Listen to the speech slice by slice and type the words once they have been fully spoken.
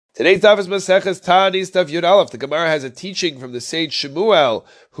Today's daf is Maseches Ta'anis Daf Yud Aleph. The Gemara has a teaching from the sage Shemuel,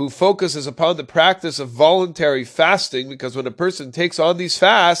 who focuses upon the practice of voluntary fasting, because when a person takes on these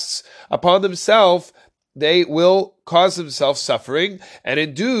fasts upon themselves, they will cause themselves suffering and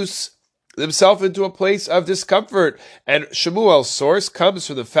induce themselves into a place of discomfort. And Shemuel's source comes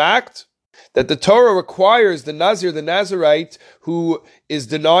from the fact that the Torah requires the Nazir, the Nazirite, who is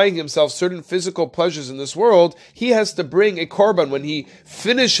denying himself certain physical pleasures in this world, he has to bring a korban when he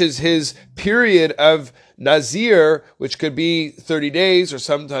finishes his period of Nazir, which could be 30 days or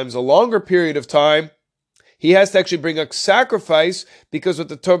sometimes a longer period of time. He has to actually bring a sacrifice because what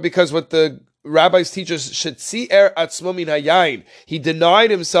the rabbis teach us, Shetzi'er atzmo min hayayin, he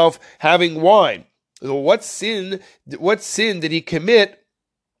denied himself having wine. So what sin did he commit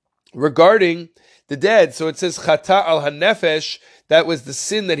regarding the dead? So it says chata al hanefesh, that was the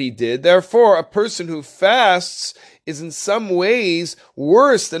sin that he did. Therefore, a person who fasts is in some ways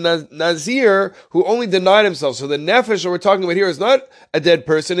worse than a Nazir who only denied himself. So the nefesh that we're talking about here is not a dead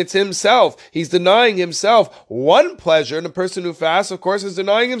person, it's himself. He's denying himself one pleasure, and a person who fasts, of course, is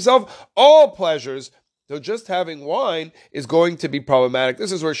denying himself all pleasures. So just having wine is going to be problematic.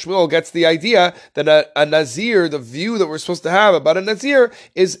 This is where Shmuel gets the idea that a Nazir, the view that we're supposed to have about a Nazir,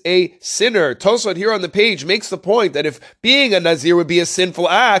 is a sinner. Tosfot here on the page makes the point that if being a Nazir would be a sinful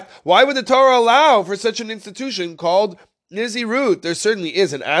act, why would the Torah allow for such an institution called Nazirut? There certainly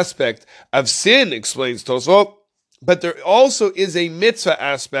is an aspect of sin, explains Tosfot, but there also is a mitzvah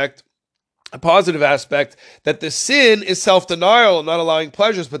aspect, a positive aspect, that the sin is self-denial and not allowing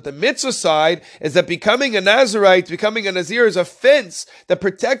pleasures, but the mitzvah side is that becoming a Nazirite, becoming a Nazir, is a fence that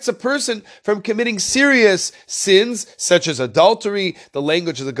protects a person from committing serious sins, such as adultery. The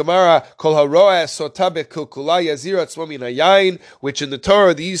language of the Gemara, Kol haroeh sotah bekilkula yazir atzmo min hayayin, which in the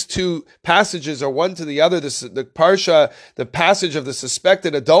Torah, these two passages are one to the other. The parsha, the passage of the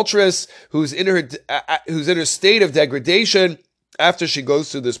suspected adulteress who's in her state of degradation. After she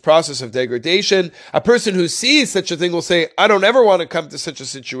goes through this process of degradation, a person who sees such a thing will say, I don't ever want to come to such a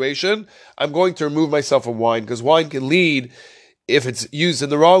situation. I'm going to remove myself from wine, because wine can lead, if it's used in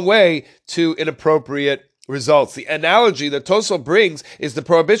the wrong way, to inappropriate results. The analogy that Tosfot brings is the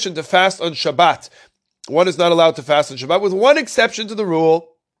prohibition to fast on Shabbat. One is not allowed to fast on Shabbat, with one exception to the rule.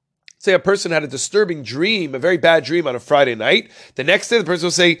 Say a person had a disturbing dream, a very bad dream on a Friday night. The next day, the person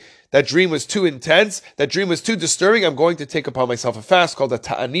will say, that dream was too intense, that dream was too disturbing, I'm going to take upon myself a fast called a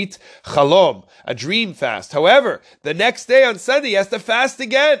ta'anit chalom, a dream fast. However, the next day on Sunday, he has to fast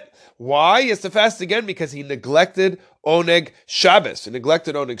again. Why? He has to fast again because he neglected Oneg Shabbos. He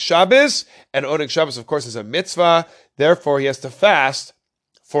neglected Oneg Shabbos, and Oneg Shabbos, of course, is a mitzvah. Therefore, he has to fast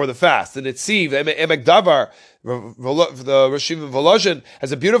for the fast. And it's Emek Davar, the Rashim of Volozhin,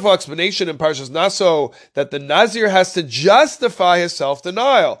 has a beautiful explanation in Parshas Naso that the Nazir has to justify his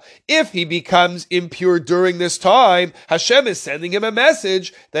self-denial. If he becomes impure during this time, Hashem is sending him a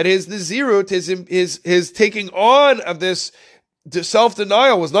message that his Nazirut, his taking on of this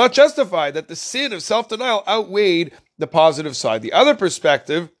self-denial was not justified, that the sin of self-denial outweighed the positive side. The other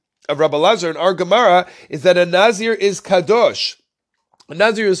perspective of Rabbi Lazar in our Gemara is that a Nazir is kadosh. A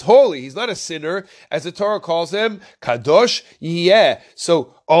Nazir is holy. He's not a sinner, as the Torah calls him, kadosh yeh.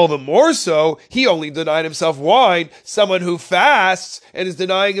 So all the more so, he only denied himself wine. Someone who fasts and is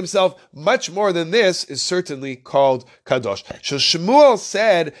denying himself much more than this is certainly called kadosh. So Shemuel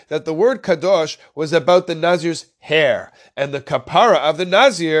said that the word kadosh was about the Nazir's hair, and the kapara of the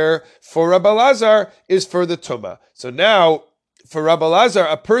Nazir for Rabbi Lazar is for the tumah. So now, for Rabbi Lazar,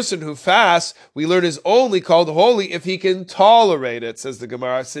 a person who fasts, we learn, is only called holy if he can tolerate it, says the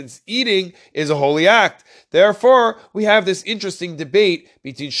Gemara, since eating is a holy act. Therefore, we have this interesting debate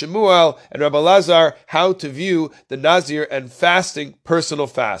between Shemuel and Rabbi Lazar, how to view the Nazir and fasting, personal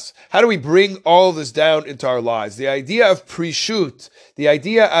fasts. How do we bring all of this down into our lives? The idea of prishut, the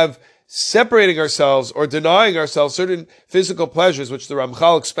idea of separating ourselves or denying ourselves certain physical pleasures, which the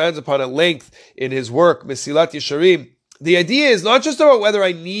Ramchal expands upon at length in his work, Mesilat Yesharim. The idea is not just about whether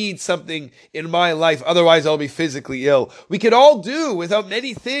I need something in my life, otherwise I'll be physically ill. We could all do without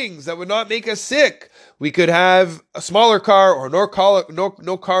many things that would not make us sick. We could have a smaller car or no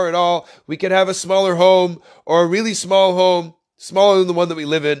car at all. We could have a smaller home or a really small home, smaller than the one that we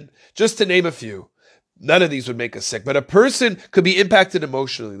live in, just to name a few. None of these would make us sick, but a person could be impacted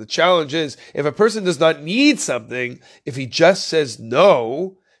emotionally. The challenge is, if a person does not need something, if he just says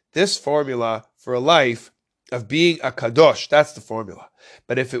no, this formula for a life of being a kadosh, that's the formula.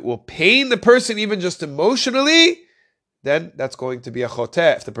 But if it will pain the person even just emotionally, then that's going to be a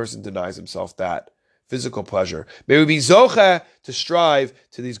choteh if the person denies himself that physical pleasure. May we be zocheh to strive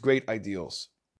to these great ideals.